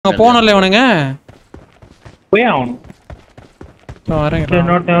போனல இவனுங்க போய் ஆவணும். வரேங்க.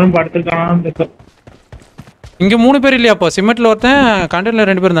 இன்னொருத்தன் படுத்துட்டான். இங்க 3 பேர் இல்லையாப்பா? சிமெண்ட்ல ஒருத்தன், கண்டெய்னர்ல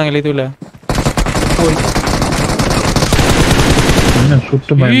 2 பேர் இருந்தாங்க இதுல. என்ன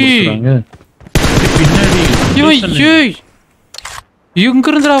சுட்டு பயந்துறாங்க பின்னாடி. ஏய் இங்க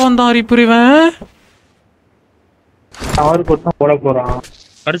இருந்துடா வந்தான் ரிப்புரிவன். அவர் கொட்டம் போட போறான்.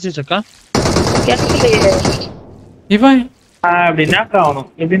 அடிச்சிச்சக்கா இவன் அப்படின்னா காணும்.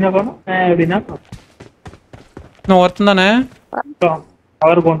 எப்படின்னா காணும்? எப்படின்னா நான் ஒருத்தன் தானே.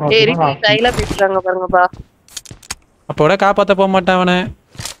 அவர் கொண்டு கையில பேசுறாங்க பாருங்கப்பா. அப்போட காப்பாத்த போக மாட்டான் அவனை.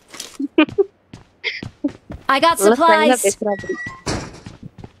 I got supplies.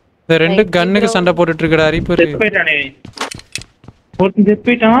 இந்த 2 கன்னுக்கு சண்டை போட்டுட்டு இருக்கடா ரிப்புரி. செட் போய்ட்டானே. ஒருத்தன் செட்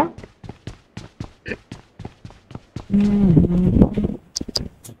போய்ட்டான்.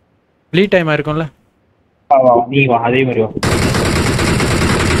 லீ டைம் இருக்கும்ல. வா நீ வா அதே மாதிரி வா.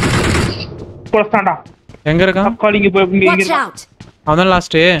 போஸ்டாண்டா. எங்க இருக்கான்? காலிங்க போய் இங்க Watch out. அவன்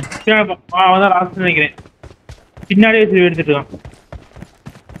லாஸ்ட். அவன் தான் லாஸ்ட் நினைக்கிறேன். பின்னாடியே திரும்பி எடுத்துட்டு இருக்கான்.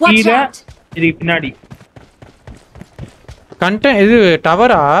 Watch கீழ out. இது பின்னாடி. கண்டெய்ன் இது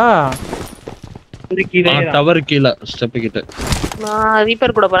டவரா? ஒரு கீழ டவர் கீழ ஸ்டெப் கிட்ட. நான்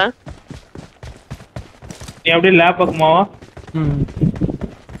ரீப்பர் கூட போறேன். நீ அப்படியே லேப் பக்கமாவா?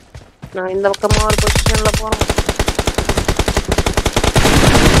 நான் இந்த பக்கமா ஒரு பொசிஷன்ல போறேன்.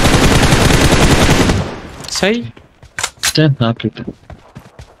 சை நாக்கிட்ட.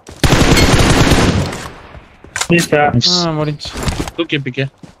 முடிஞ்சு. Okay PK.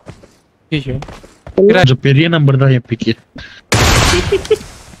 ஐயோ கொஞ்சம் பெரிய நம்பர் தான் எபிகே.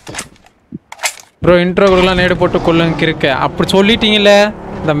 ப்ரோ இன்ட்ரோ குடுக்கலாம் நேடு போட்டு கொல்லுங்க இருக்க. அப்படி சொல்லிட்டீங்கல்ல.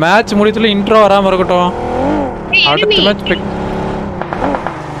 இந்த மேட்ச் முடியத்துல இன்ட்ரோ வராம இருக்கட்டும். அடுத்த மேட்ச்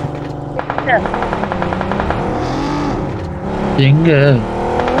எங்க?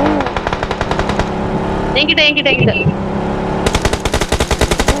 என்கிட்ட.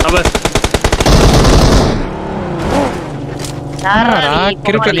 அவ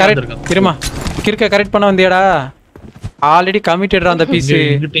கிறுக்க கரெக்ட் பண்ண வந்தியாடா? ஆல்ரெடி கமிட்டட்ரா அந்த பீஸ்.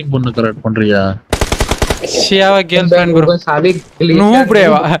 எங்க டீம் பொண்ணு கரெக்ட் பண்றியா? ஷியாவா கேர்ள் ஃப்ரெண்ட் ப்ரோ.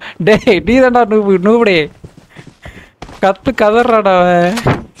 நூப்டேவா? டேய் நீ தான்டா நூப்டே. கத்து கதறடா அவன்.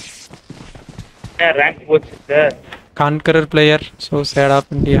 ரேங்க் போச்சு sir. conquuror player so sad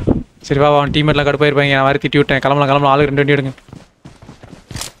of India. சரி வா அவன் டீம்மேட்ல கடுப்பா இருப்பாங்க. நான் வர திட்டி விட்டேன். கிளம்பலாம் ஆளு 2 வண்டி எடுங்க.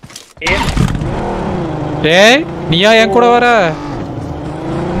 டேய் நீயா என் கூட வர?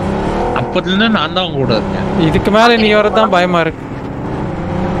 அப்பத்துல இருந்து நான் தான் கூட இருக்கேன். இதுக்கு மேல நீ வரதான் பயமா இருக்கு.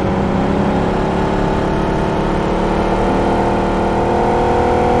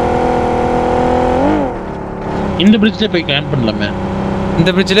 இந்த பிரிட்ஜ்ல போய் கேம்ப் பண்ணலாமே. இந்த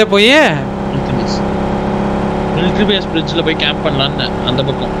பிரிட்ஜ்ல போய் மிலிட்டரி பேஸ் பிரிட்ஜ்ல போய் கேம்ப் பண்ணலாம்னு அந்த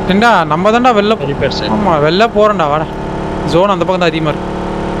பக்கம். ஏண்டா நம்ம தான்டா வெல்ல ரிப்பேர் சைடு. ஆமா வெல்ல போறேன்டா வாடா. ஜோன் அந்த பக்கம் தான் அதிகமா இருக்கு.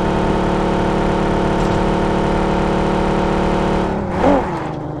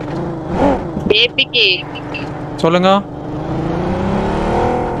 ஏபிகே சொல்லுங்க.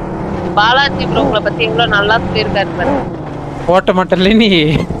 பாலாஜி ப்ரோ உங்களை பத்தி எவ்வளவு நல்லா சொல்லியிருக்காரு பாருங்க. ஓட்ட மாட்டல நீ.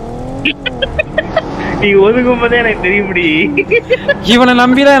 நீ ஒதுக்கும் போதே எனக்கு தெரியும்டி. இவனை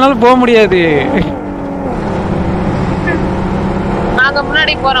நம்பிதான் என்னால போக முடியாது. நாங்க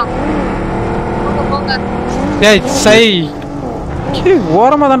முன்னாடி போறோம். போங்க. ஏய் சை.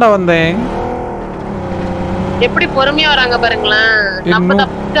 ஓரமா தான்டா வந்தேன். எப்படி பொறுமையா வராங்க பாருங்களேன். நம்ம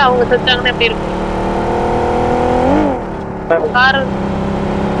தப்பிட்டு அவங்க செஞ்சாங்கன்னா எப்படி இருக்கும்? கார்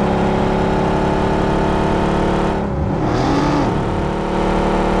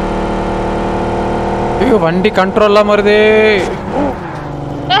ஐயோ வண்டி கண்ட்ரோல் இல்லாம வருது.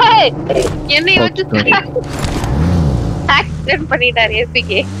 என்னை வச்சு ஆக்சிடென்ட் பண்ணிட்டாரு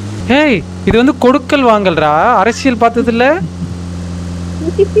ஏபிகே. ஏய் இது வந்து கொடுக்கல் வாங்கல்டா. அரசியல் பார்த்தது இல்ல.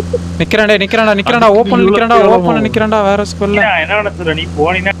 நிக்கறான்டா ஓபன் நிக்கறான்டா வேற ஸ்கூல்ல. என்ன நடந்துற நீ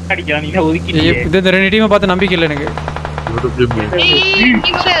போனினா அடிக்கலாம். நீ ஒதுக்கிட்டே. இது இந்த 2 டீமை பார்த்து நம்பிக்கை இல்ல எனக்கு.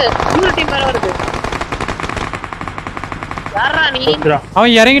 யாரா நீ?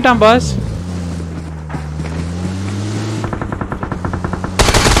 அவன் இறங்கிட்டான் பாஸ்.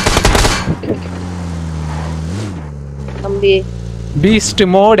 தம்பி பீஸ்ட்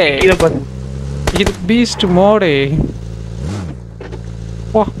மோட். இது பீஸ்ட் மோட்.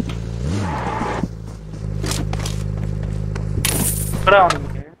 ஓ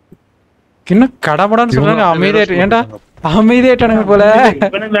கின்ன கடமடான்னு சொல்றாங்க. அமைதியாயிட்டு. அமைதியாயிட்டானுங்க போல.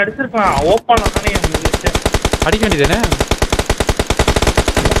 இவனுங்க அடிச்சிருக்கான். ஓபன் ஆனே அடிக்க வேண்டியதானே?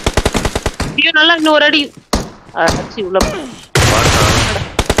 ஐயோ நல்லா இன்னும் ஒரு அடி. அடிச்சு உள்ள போ.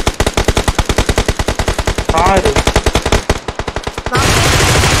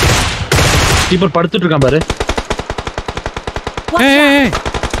 இப்ப படுத்துட்டு இருக்கான் பாரு. Watch ஏய் out! ஏய்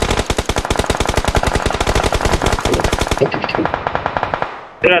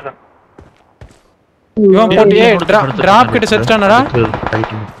தெரியாதா இவன் போட்டு ஏய் டிராப் கிட்ட செத்துட்டானடா.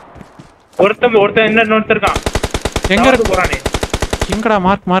 ஒருத்தன் இன்னொருத்தன் இருக்கான். எங்க இருக்கு போறானே எங்கடா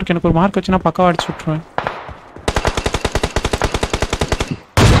மார்க் எனக்கு ஒரு மார்க் வச்சுனா பக்காவா அடிச்சு விட்டுருவேன்.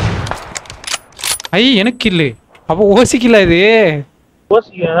 ஐ எனக்கு இல்ல அப்ப ஓசிக்கல இது.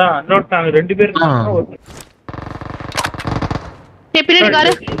 ஓசிக்கா இன்னொருத்தன் ரெண்டு பேர் இருக்காங்க. பின்னாடி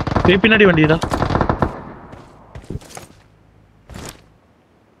காரு. பின்னாடி வண்டிடா.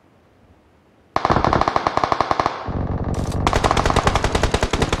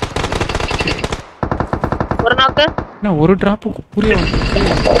 ஒரு நாக்கு. என்ன ஒரு டிராப் புரிய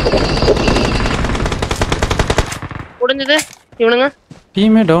முடிஞ்சது. இவனுங்க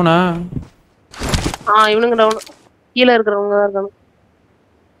டீமே டவுனா? இவனுங்க டவுன். கீழ இருக்கிறவங்க தான் இருக்காங்க.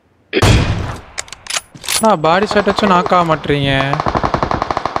 பாடி ஷாட் வச்சு நாக் ஆக மாட்டீங்க.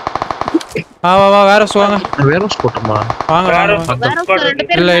 வா வேற வாங்க. வேற ஸ்பாட்மா. வாங்க ரெண்டு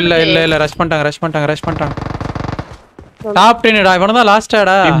பேர் இல்ல ரஷ் பண்ணிட்டாங்க. டாப் 10 டா. இவன தான்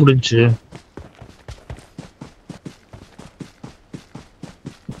லாஸ்டாடா. முடிஞ்சு.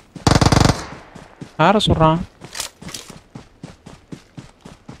 யார சொல்றான்?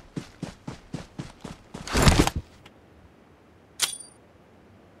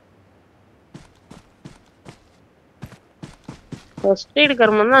 ஃபர்ஸ்ட் எய்ட்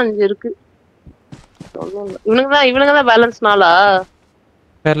கர்மம் தான் 5 இருக்கு. இவனுங்க தான் பேலன்ஸ்னாலா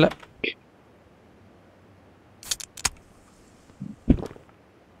தெரியல.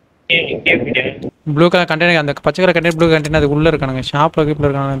 ப்ளூ கலர் கண்டெய்னர் அந்த பச்சை கலர் கண்டெய்னர் ப்ளூ கண்டெய்னர் அது உள்ள இருக்கானுங்க. ஷாப்ல கீப்ல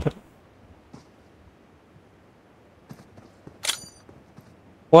இருக்கானுங்க தெரியல.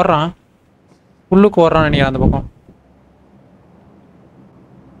 ஓடுறான் உள்ளுக்கு ஓடுறான்னு நினைக்கிறேன் அந்த பக்கம்.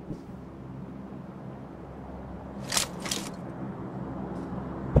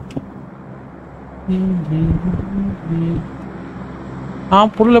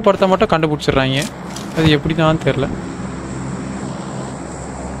 புல்ல படுத்த மட்டும் கண்டுபிடிச்சிடுறாங்க. அது எப்படி தான் தெரியல.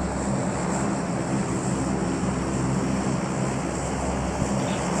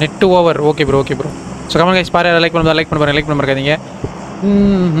 Net over. Okay bro so comment guys பாரு. லைக் பண்ண மறக்காதீங்க.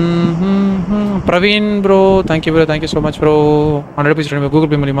 Praveen bro thank you so much bro. 100 rupees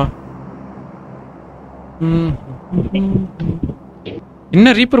Google Pay மூலியமா.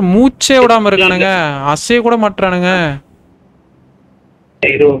 இன்னும் ரீப்பர் மூச்சே விடாம இருக்கானுங்க. அசைய கூட மாட்டானுங்க.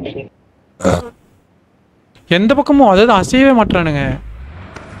 எந்த பக்கமும் அதாவது அசையவே மாட்டானுங்க.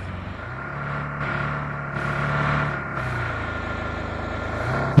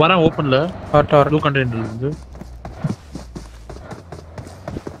 வர ஓபன்ல ப்ளூ கண்டெய்னர்ல இருந்து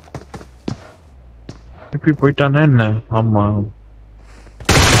இப்படி போயிட்டானே என்ன? ஆமா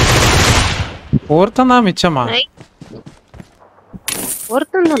ஒருத்தன் தான் மிச்சமா.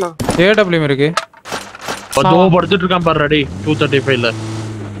 ஒருத்தன் தானா? ஏடபிள்யூஎம் இருக்கு. அதோ படுத்துட்டு இருக்கான் பாரு. ரெடி 235ல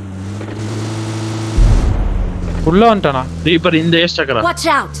உள்ள வந்துட்டானா? ரீப்பர் இந்த ஏஸ் சக்கரா. Watch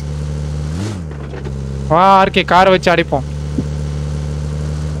out! வா ஆர்கே காரை வச்சு அடிப்போம்.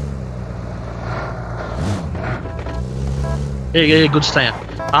 ஏய் குட் ஸ்டையா.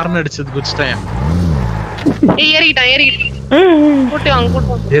 ஆர்ன் அடிச்சது குட் ஸ்டையா. ஏறிட்டான். கூட்டி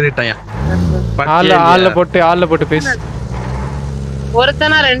வாங்க. ஏறிட்டாயா. ஆல்ல போட்டு பேசு.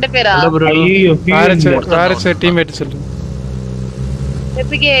 ஒருத்தனா ரெண்டு பேரா? ஐயோ வேற டீம்மேட் சொல்லு.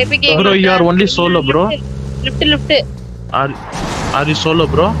 APK bro you are only solo bro. Lift are you solo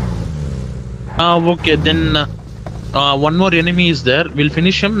bro? Okay then one more enemy is there. We'll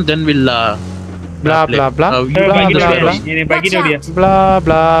finish him then we'll blah blah blah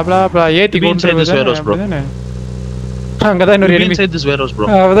blah ஏத்தி கொண்டு அங்கதான் இன்னொரு enemy inside this warehouse bro.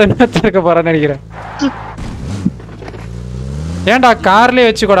 அவதான் என்ன இருக்க போறான்னு நினைக்கிறேன். ஏன்டா கார்லயே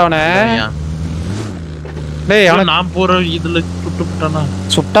வெச்சுக்கோடா அவனை. டேய் அவன நான் போற இதுல சுட்டுட்டானா?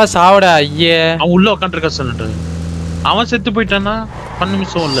 சுட்டா சாவடா. ஐயே அவன் உள்ள உட்கார்ந்திருக்க சொல்லிட்டு அவன் செத்து போயிட்டானா? 1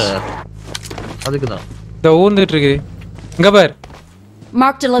 நிமிஷம் இல்ல அதுக்குதான் இந்த ஊந்துட்டு இருக்கு. இங்க பார்.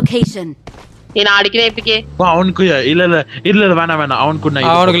 Marked a location. நான் அடிக்கிறேன் எபிகே. அவனுக்கு இல்ல வேணாம்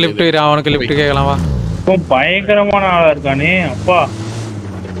அவனுக்கு லிஃப்ட் கேக்கலாம் வா. பயங்கரமான ஆளா இருக்கானே அப்பா.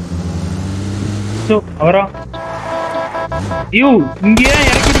 சோ அவரா ஐயோ இங்க ஏன்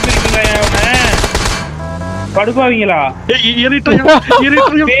இறக்கிட்டு போறீங்களா? அவனை படுபாவீங்களா?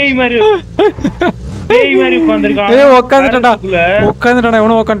 பேய் மாதிரி உட்கார்ந்திருக்கான். ஏய் உட்கார்ந்துட்டானா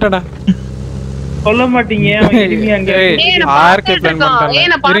இவனும் உட்கார்ந்துட்டானா. சொல்ல மாட்டீங்க அவன் எனிமி அங்க. ஆர்கே பிளான்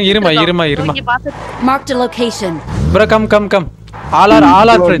பண்ணிட்டான். இருமா Marked a location. bro come all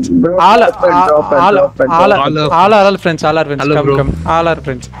are friends. all are friends. come all are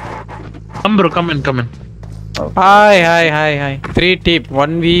friends. Come bro, come in. Hi. 3 team,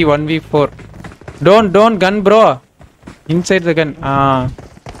 1v4. Don't gun bro. Inside the gun.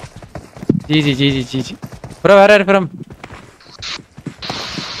 GG. Bro, where are you from?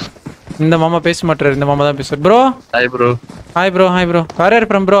 இந்த மாமா பேச மாட்டாரு. இந்த மாமா தான் பேசுறாரு. Bro. Hi bro. Hi bro. Where are you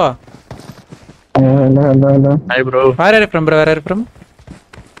from bro? Hello. Hi bro. Where are you from?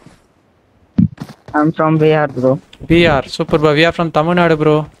 I'm from BR, bro. BR. Super bro. We are from Tamil Nadu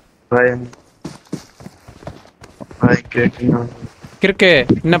bro. Hi கேக்குங்க. கிறுக்கு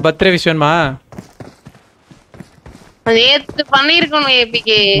என்ன birthday wish வேணுமா? நேத்து பண்ணிருக்கணும்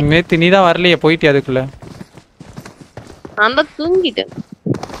APK. நேத்து நீ தான் வரலையே போயிட்டே அதுக்குள்ள. நான் தான் தூங்கிட்டேன்.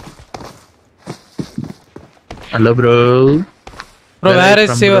 Hello bro. Bro,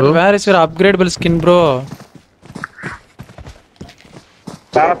 where is your upgradable skin bro?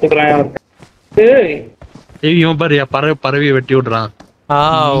 ஏய் இவன் பாரு பறவை வெட்டி விடுறான்.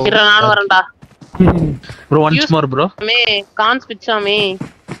 நானும் வரேன்டா. Bro, once more bro. May cons பிச்சாமே.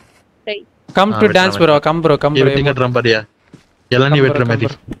 Come to dance bro. Come bro. வெட்டி கட்டறான் பாரியா. எல்லாம் நீ வெட்ற மாதிரி.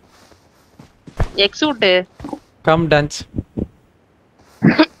 எக்ஸூட். Come dance.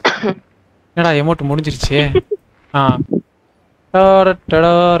 என்னடா எமோட் முடிஞ்சிருச்சே.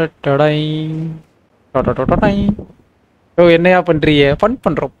 ஓ என்னையா பண்றீங்க? ஃபன்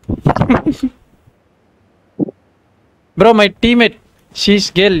பண்றோம். Bro, my teammate, she's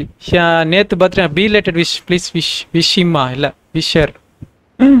girl. நேத்து birthday belated wish, please wish him இல்ல wisher.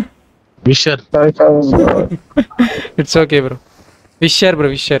 Wisher. It's okay bro. Wisher.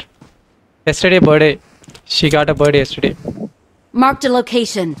 Yesterday birthday. She got a birthday yesterday. Marked a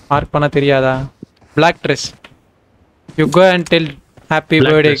location. Mark பண்ண தெரியாதா? Black dress. You go and tell happy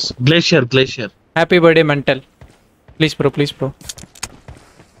Black birthday. dress. Glacier. Happy birthday mental. Please bro.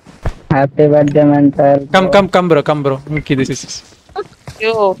 Happy birthday, mental. Come bro. Okay, this is.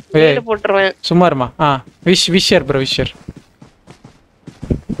 ஐயோ வீடு போட்டுறேன். சும்மா இருமா. wisher bro.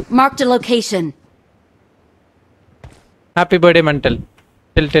 Marked a location. Happy birthday mental.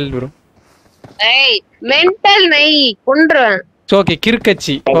 Tell bro. ஏய் mental நை கொன்றுவேன். Okay,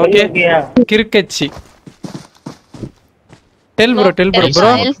 கிறுக்கச்சி. Okay. கிறுக்கச்சி. Tell bro. Tell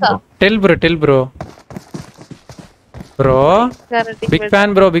bro. Bro. Big fan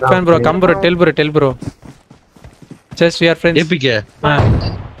bro. Come bro. Tell bro. Just we are friends. APK.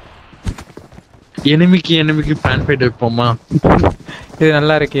 எனிமிக்கு fan fight வைப்போமா? இது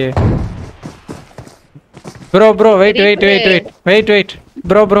நல்லா இருக்கே. Bro, wait.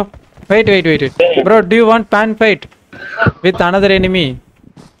 Bro. Wait. Bro, do you want pan fight with another enemy?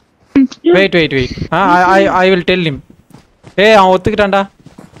 Wait. I will tell him. Hey, அவன் ஒத்துக்கிட்டான்டா.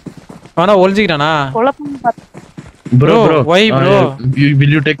 அவனா ஒளிஞ்சிக்கிட்டானா? Bro. Why bro?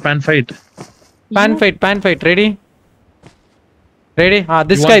 Will you take pan fight? Pan fight. Ready?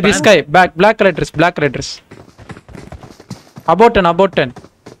 This guy. Black color dress. About 10.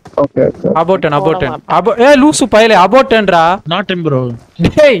 Okay. About 10. Hey, loosu pile. About 10 ra. Not him bro.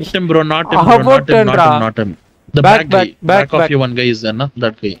 Hey. Not him. The back of you one guy is there, na?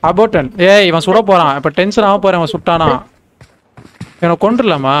 That guy. About 10. ஏய் இவன் சுட போறான். இப்ப tension ஆக போறான். இவன் சுட்டானா? இவனை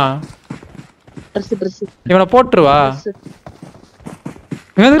கொன்றுலாமா? Dress. இவனை போட்டுருவா.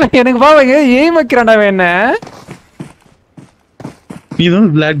 எனக்கு பாவங்க ஏய் வைக்கிறான்டா இவன் என்ன? நீதான்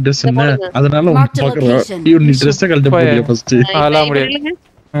black dress என்ன? அதனால உனக்கு பார்க்கறேன். நீ Dress கழட்ட போறியா first? அதெல்லாம் முடியாது.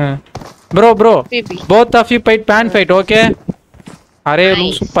 Bro. Both of you fight pan fight, okay? Array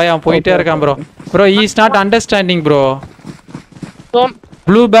லூசு பையன் போயிட்டே இருக்கான் bro. He is not understanding bro.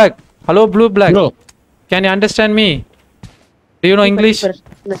 Blue bag. Hello blue black. Bro. Can you understand me? Do you know English?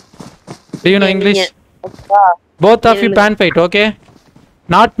 Both of you pan fight, okay?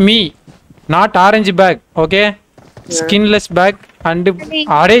 Not me. Not orange bag, okay? Skinless bag and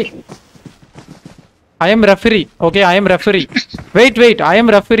are I am referee, okay? Wait. I am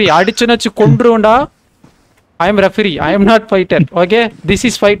referee. அடிச்சனச்சு கொன்றுடா. I am referee. I am not fighter, okay? This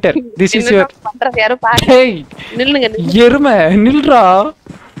is fighter. This is your பண்றது யாரோ பாரு. Hey. நில்லுங்க. எருமை நில்றா.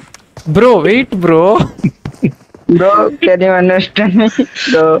 Bro, wait bro. Bro, can you understand me?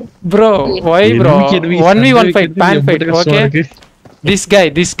 Bro, why bro? 1v1 fight, pan fight, okay? This guy,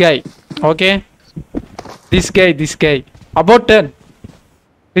 okay? This guy. About 10.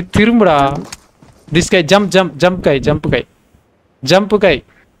 It திரும்புடா. This guy, jump guy.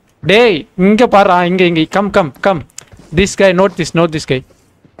 Hey, இங்க பாரு, இங்க. Come. This guy, note this guy.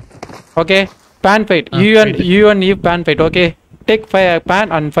 Okay? Pan fight. You and you pan fight, okay? Take fire pan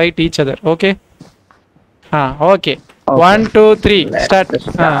and fight each other, okay? Okay. 1 2 3 start.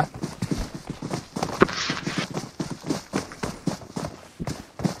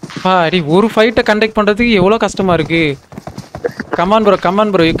 அடி ஒரு ஃபைட்டை conduct பண்றதுக்கு எவ்வளவு கஷ்டமா இருக்கு. Come on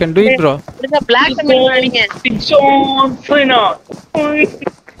bro, you can do it bro. Black Tamil அடிங்க.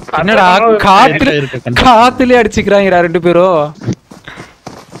 என்னடா காத்துல அடிச்சுக்கறாங்கடா ரெண்டு பேரும்.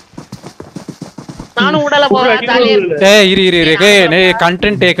 நானும் உடல போறேன் ஜாலியா இருக்கு. ஏய் இரு ஏய்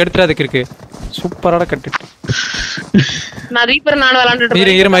கண்டென்ட் கெடுத்துறதுக்கு இருக்கு. சூப்பரான கண்டென்ட். நான் ரீப்பர் நான் விளையாண்டுட்டு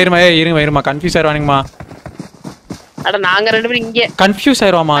இருக்கேன். இருமா கன்ஃபியூஸ் ஆயிடுவானுங்கமா. அட நாங்க ரெண்டு பேரும் இங்க கன்ஃபியூஸ்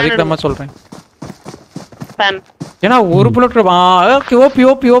ஆயிடுவாமா அதுக்கு தான் சொல்றேன். ஃபேன். ஏனா ஒரு bullet okay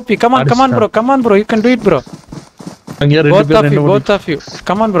OP come on bro you can do it bro. அங்க ரெண்டு பேர் both of you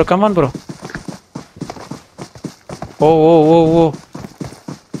come on bro. Oh.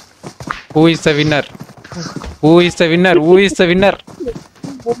 Who is the winner? Who is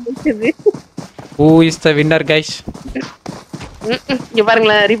the winner guys? இங்க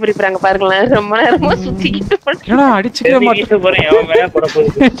பாருங்களா ரீப்பர் பாருங்களா ரொம்ப நேரமா சுத்திட்டு ஏனா அடிச்சுக்கவே மாட்டேன் போறேன் அவன் மேல போட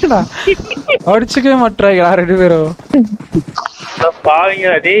போகுது அடிச்சுக்கவே மாட்டறாங்க ரெண்டு பேரும் பாவீங்க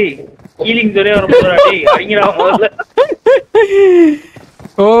டேய் ஹீலிங் ஜோரே வர போறா டேய் அடிங்கடா முதல்ல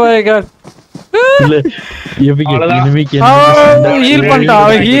ஓ மை காட் இல்ல எனிமிக்கு ஹீல் பண்ணிட்டா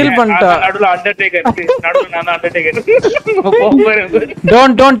நடுவுல அண்டர்டேக்கர் நடுவுல நான் அண்டர்டேக்கர்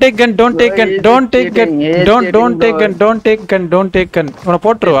don't take gun உன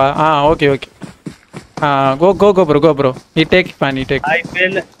போட்றவா okay go bro he take pan I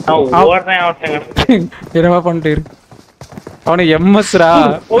feel ஓடுறேன் என்னமா பண்ணிட்டு இரு அவனே எம்எஸ் ரா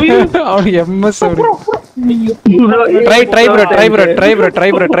அவனே MS try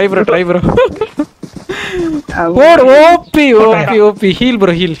bro OP heal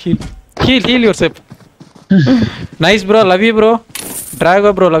bro heal yourself nice bro love you bro Drago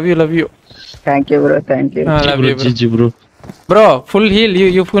bro love you Thank you bro love you GG bro full heal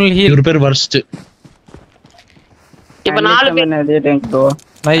you full heal your pair worst இப்ப நாலு பேர் bro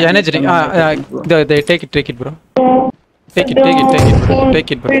my energy they take it bro take it bro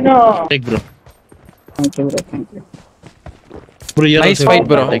take bro thank you bro nice fight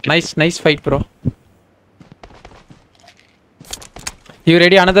bro nice fight bro you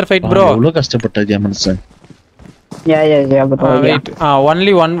ready another fight bro எவ்வளவு கஷ்டப்பட்டது மனுஷன் yeah bro wait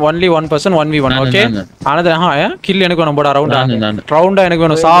only one person 1v1 okay another kill எனக்கு வேணும் போடா ரவுண்டா எனக்கு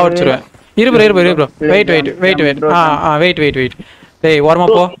வேணும் சா வச்சிருவேன் இரு bro wait hey warm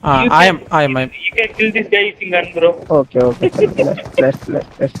up I am you can kill this guy using gun bro okay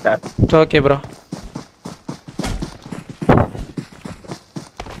let's start it's okay bro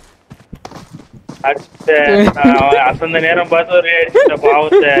அந்த நேரம் பார்த்து ஒரு அடிச்சிட்ட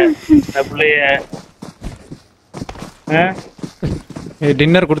பாவத்தை டபுளைய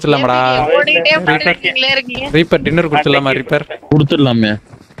டின்னர் குடுத்துடலாமாடா ரீப்பர் டின்னர் குடுத்துடலாமா ரீப்பர் குடுத்துடலாமே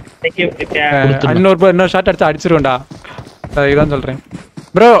இன்னொரு ஷாட் அடிச்சு அடிச்சிருவேன்டா இதான் சொல்றேன்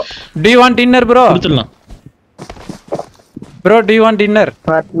bro do you want dinner bro குடுத்துடலாம் bro do you want dinner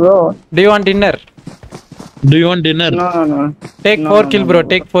what bro do you want dinner no take 4 kill bro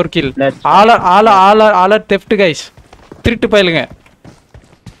take 4 kill all theft guys திருட்டு பயலுங்க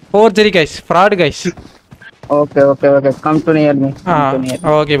forgery guys fraud guys okay come to near me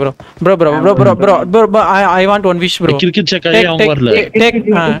okay bro I want one wish bro cricket check ஆயி அவங்க வரல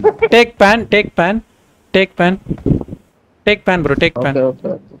take pan bro take pan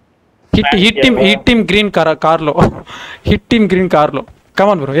hit him green carlo hit him green carlo come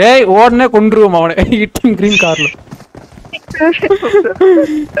on bro hey ஓடனே கொன்றுவோம் அவனை hit him green carlo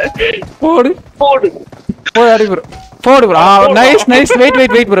போடு அடி bro போடு bro nice wait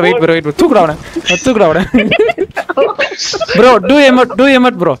bro தூக்குடா அவனை bro do emote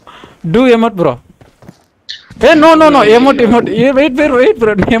bro hey no emote wait bro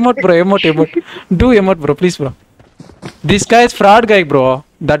emote do emote bro please bro this guy is fraud guy bro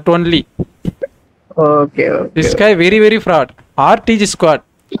that only okay this guy very fraud RTG squad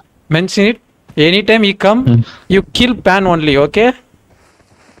mention it anytime he come you kill pan only okay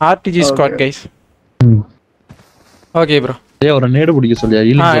RTG squad guys okay bro ஏய் ஒரு நேடு பிடிக்க சொல்லியா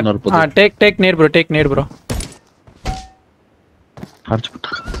healing பண்ணாரு போடு take nade bro heart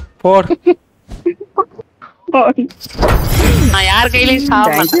போடு போடு நான் யார் கையிலயும் சாவ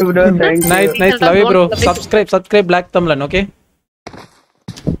thank you bro nice love you bro subscribe Black Tamilan okay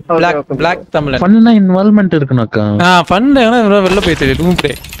Black Tamilan ஃபன்னா இன்வால்வ்மென்ட் இருக்குனாக்கா ஃபன் வெளில போயிட்டு ரூம்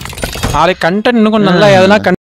ப்ளே நாளைக்கு கண்டென்ட் இன்னும் நல்லா எதனா